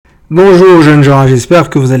Bonjour jeunes gens, j'espère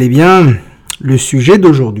que vous allez bien. Le sujet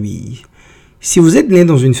d'aujourd'hui. Si vous êtes né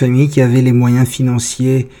dans une famille qui avait les moyens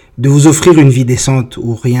financiers de vous offrir une vie décente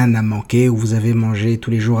où rien n'a manqué, où vous avez mangé tous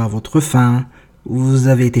les jours à votre faim, vous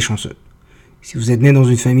avez été chanceux. Si vous êtes né dans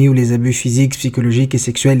une famille où les abus physiques, psychologiques et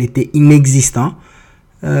sexuels étaient inexistants,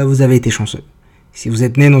 vous avez été chanceux. Si vous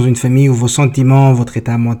êtes né dans une famille où vos sentiments, votre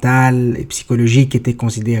état mental et psychologique étaient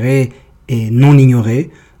considérés et non ignorés,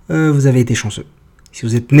 vous avez été chanceux. Si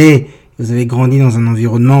vous êtes né, vous avez grandi dans un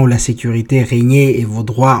environnement où la sécurité régnait et vos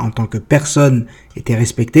droits en tant que personne étaient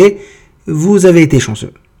respectés, vous avez été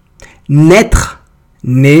chanceux. Naître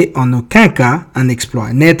n'est en aucun cas un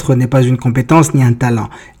exploit. Naître n'est pas une compétence ni un talent.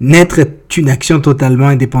 Naître est une action totalement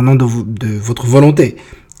indépendante de votre volonté.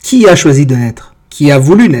 Qui a choisi de naître? Qui a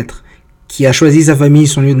voulu naître? Qui a choisi sa famille,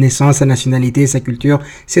 son lieu de naissance, sa nationalité, sa culture,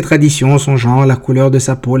 ses traditions, son genre, la couleur de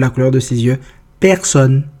sa peau, la couleur de ses yeux?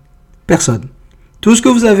 Personne. Personne. Tout ce que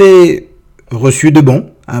vous avez reçu de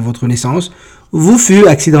bon à votre naissance vous fut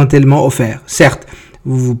accidentellement offert. Certes,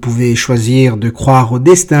 vous pouvez choisir de croire au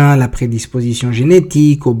destin, la prédisposition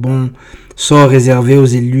génétique, au bon sort réservé aux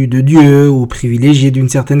élus de Dieu, aux privilégiés d'une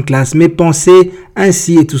certaine classe, mais penser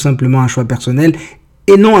ainsi est tout simplement un choix personnel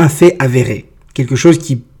et non un fait avéré. Quelque chose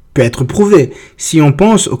qui peut être prouvé si on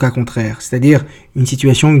pense au cas contraire, c'est-à-dire une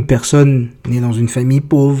situation où une personne née dans une famille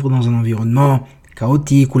pauvre, dans un environnement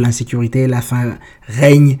chaotique, où l'insécurité et la faim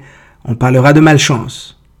règnent, on parlera de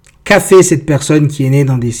malchance. Qu'a fait cette personne qui est née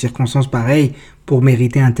dans des circonstances pareilles pour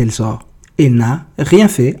mériter un tel sort? Elle n'a rien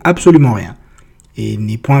fait, absolument rien. Et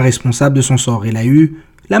n'est point responsable de son sort. Elle a eu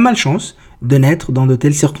la malchance de naître dans de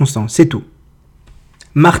telles circonstances, c'est tout.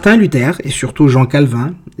 Martin Luther et surtout Jean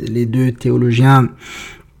Calvin, les deux théologiens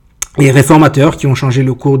et réformateurs qui ont changé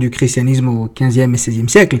le cours du christianisme au XVe et XVIe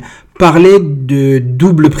siècle, parlaient de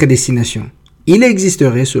double prédestination. Il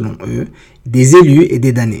existerait, selon eux, des élus et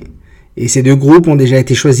des damnés. Et ces deux groupes ont déjà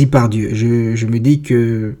été choisis par Dieu. Je me dis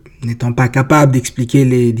que, n'étant pas capable d'expliquer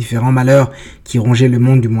les différents malheurs qui rongeaient le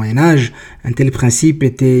monde du Moyen-Âge, un tel principe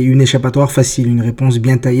était une échappatoire facile, une réponse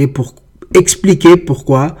bien taillée pour expliquer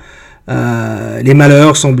pourquoi les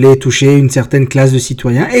malheurs semblaient toucher une certaine classe de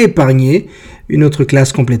citoyens et épargner une autre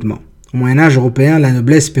classe complètement. Au Moyen-Âge européen, la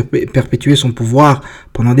noblesse perpétuait son pouvoir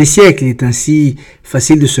pendant des siècles. Il est ainsi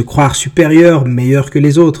facile de se croire supérieur, meilleur que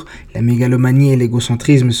les autres. La mégalomanie et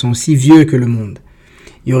l'égocentrisme sont aussi vieux que le monde.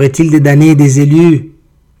 Y aurait-il des damnés et des élus,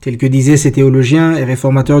 tels que disaient ces théologiens et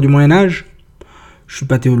réformateurs du Moyen-Âge? Je suis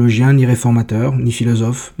pas théologien, ni réformateur, ni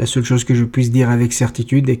philosophe. La seule chose que je puisse dire avec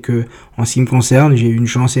certitude est que, en ce qui me concerne, j'ai eu une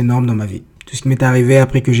chance énorme dans ma vie. Tout ce qui m'est arrivé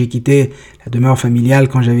après que j'ai quitté la demeure familiale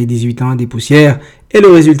quand j'avais 18 ans des poussières est le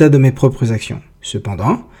résultat de mes propres actions.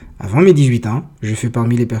 Cependant, avant mes 18 ans, je fais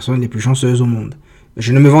parmi les personnes les plus chanceuses au monde.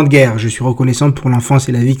 Je ne me vante guère, je suis reconnaissant pour l'enfance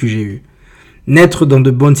et la vie que j'ai eue. Naître dans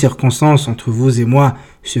de bonnes circonstances entre vous et moi,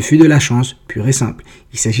 ce fut de la chance pure et simple.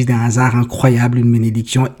 Il s'agit d'un hasard incroyable, une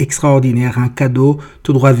bénédiction extraordinaire, un cadeau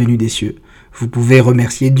tout droit venu des cieux. Vous pouvez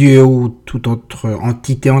remercier Dieu ou toute autre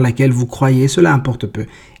entité en laquelle vous croyez, cela importe peu.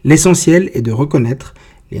 L'essentiel est de reconnaître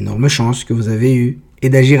l'énorme chance que vous avez eue et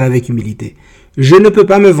d'agir avec humilité. Je ne peux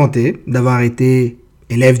pas me vanter d'avoir été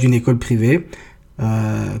élève d'une école privée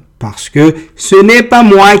parce que ce n'est pas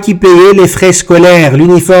moi qui payais les frais scolaires,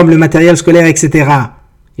 l'uniforme, le matériel scolaire, etc.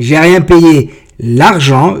 J'ai rien payé.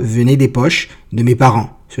 L'argent venait des poches de mes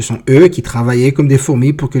parents. Ce sont eux qui travaillaient comme des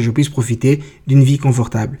fourmis pour que je puisse profiter d'une vie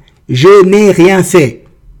confortable. Je n'ai rien fait.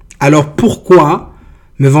 Alors pourquoi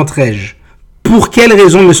me vanterais-je? Pour quelle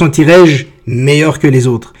raison me sentirais-je meilleur que les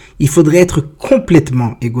autres? Il faudrait être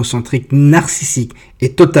complètement égocentrique, narcissique et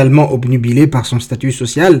totalement obnubilé par son statut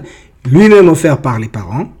social, lui-même offert par les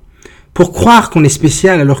parents, pour croire qu'on est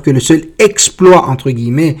spécial alors que le seul exploit, entre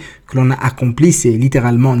guillemets, que l'on a accompli, c'est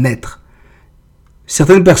littéralement naître.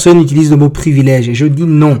 Certaines personnes utilisent le mot privilège et je dis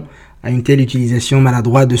non à une telle utilisation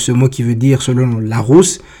maladroite de ce mot qui veut dire, selon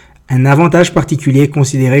Larousse, un avantage particulier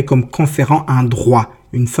considéré comme conférant un droit,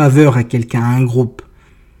 une faveur à quelqu'un, à un groupe.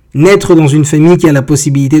 Naître dans une famille qui a la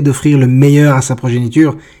possibilité d'offrir le meilleur à sa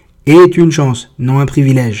progéniture est une chance, non un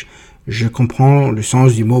privilège. Je comprends le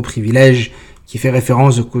sens du mot privilège qui fait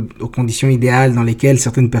référence aux conditions idéales dans lesquelles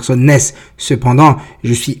certaines personnes naissent. Cependant,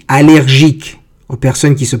 je suis allergique aux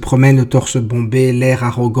personnes qui se promènent le torse bombé, l'air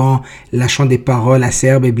arrogant, lâchant des paroles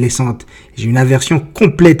acerbes et blessantes. J'ai une aversion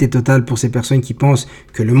complète et totale pour ces personnes qui pensent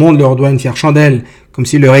que le monde leur doit une fière chandelle, comme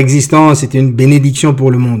si leur existence était une bénédiction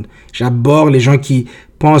pour le monde. J'abhorre les gens qui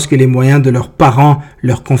pensent que les moyens de leurs parents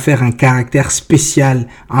leur confèrent un caractère spécial,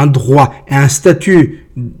 un droit et un statut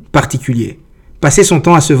particulier. Passer son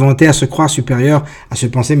temps à se vanter, à se croire supérieur, à se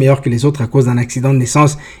penser meilleur que les autres à cause d'un accident de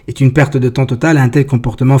naissance est une perte de temps totale et un tel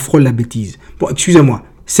comportement frôle la bêtise. Bon, excusez-moi,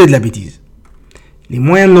 c'est de la bêtise. Les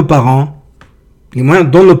moyens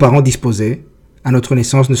dont nos parents disposaient à notre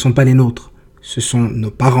naissance ne sont pas les nôtres. Ce sont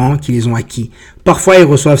nos parents qui les ont acquis. Parfois, ils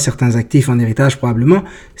reçoivent certains actifs en héritage probablement.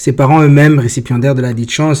 Ces parents eux-mêmes, récipiendaires de la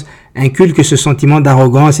dite chance, inculquent ce sentiment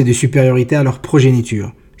d'arrogance et de supériorité à leur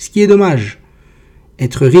progéniture. Ce qui est dommage.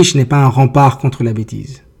 Être riche n'est pas un rempart contre la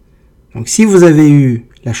bêtise. Donc si vous avez eu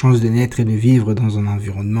la chance de naître et de vivre dans un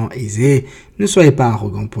environnement aisé, ne soyez pas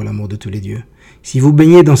arrogant pour l'amour de tous les dieux. Si vous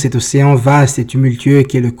baignez dans cet océan vaste et tumultueux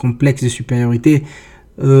qu'est le complexe de supériorité,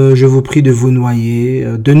 je vous prie de vous noyer,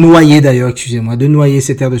 de noyer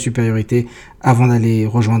cette ère de supériorité avant d'aller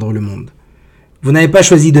rejoindre le monde. Vous n'avez pas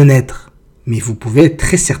choisi de naître, mais vous pouvez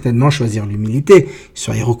très certainement choisir l'humilité.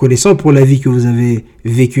 Soyez reconnaissant pour la vie que vous avez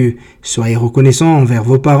vécue. Soyez reconnaissant envers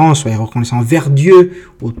vos parents, soyez reconnaissant envers Dieu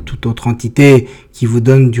ou toute autre entité qui vous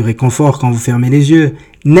donne du réconfort quand vous fermez les yeux.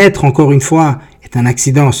 Naître, encore une fois, est un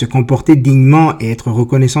accident. Se comporter dignement et être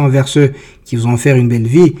reconnaissant envers ceux qui vous ont offert une belle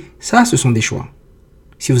vie, ça, ce sont des choix.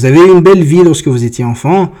 Si vous avez eu une belle vie lorsque vous étiez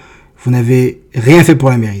enfant, vous n'avez rien fait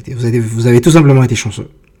pour la mériter. Vous avez tout simplement été chanceux.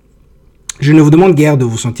 Je ne vous demande guère de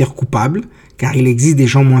vous sentir coupable, car il existe des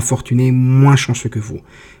gens moins fortunés, moins chanceux que vous.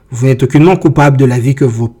 Vous n'êtes aucunement coupable de la vie que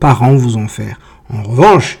vos parents vous ont offert. En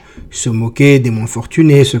revanche, se moquer des moins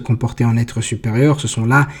fortunés, se comporter en être supérieur, ce sont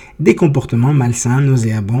là des comportements malsains,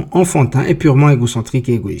 nauséabonds, enfantins et purement égocentriques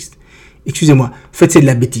et égoïstes. Excusez-moi, en fait c'est de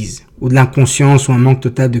la bêtise, ou de l'inconscience, ou un manque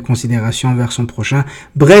total de considération envers son prochain,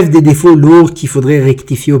 bref des défauts lourds qu'il faudrait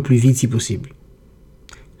rectifier au plus vite si possible.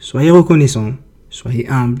 Soyez reconnaissants, soyez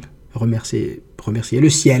humbles, remerciez le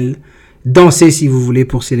ciel, dansez si vous voulez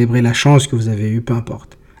pour célébrer la chance que vous avez eue, peu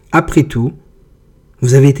importe. Après tout,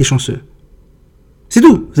 vous avez été chanceux. C'est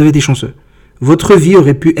tout, vous avez été chanceux. Votre vie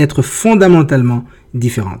aurait pu être fondamentalement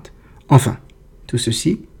différente. Enfin, tout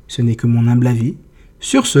ceci, ce n'est que mon humble avis.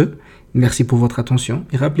 Sur ce, merci pour votre attention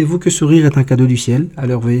et rappelez-vous que sourire est un cadeau du ciel,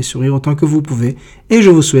 alors veuillez sourire autant que vous pouvez et je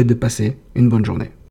vous souhaite de passer une bonne journée.